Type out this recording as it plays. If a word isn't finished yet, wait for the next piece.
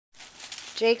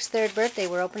Jake's third birthday.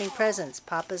 We're opening presents.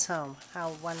 Papa's home.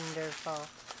 How wonderful.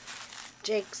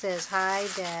 Jake says, "Hi,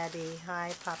 Daddy.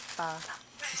 Hi, Papa."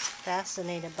 He's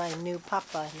fascinated by new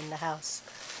Papa in the house.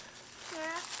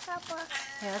 Yeah, Papa.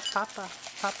 Yeah, it's Papa.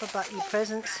 Papa bought you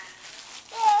presents.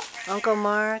 Uncle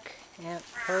Mark, Aunt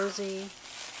Rosie.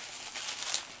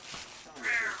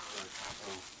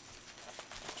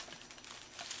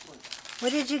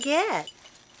 What did you get?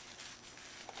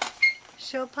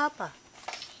 Show Papa.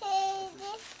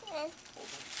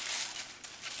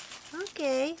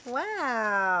 Okay,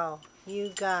 wow.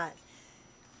 You got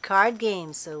card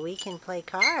games so we can play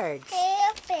cards.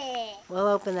 We'll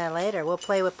open that later. We'll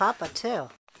play with Papa too.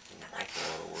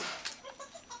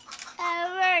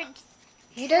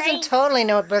 He doesn't totally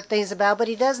know what birthday's about, but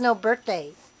he does know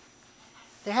birthday.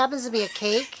 There happens to be a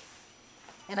cake,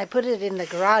 and I put it in the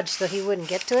garage so he wouldn't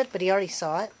get to it, but he already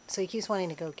saw it, so he keeps wanting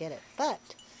to go get it.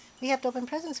 But we have to open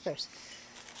presents first.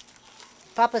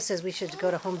 Papa says we should go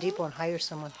to Home Depot and hire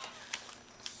someone.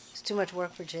 It's too much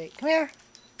work for Jake. Come here.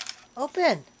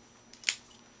 Open.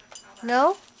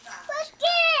 No?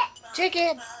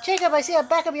 Jacob, I see a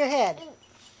back of your head.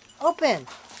 Open.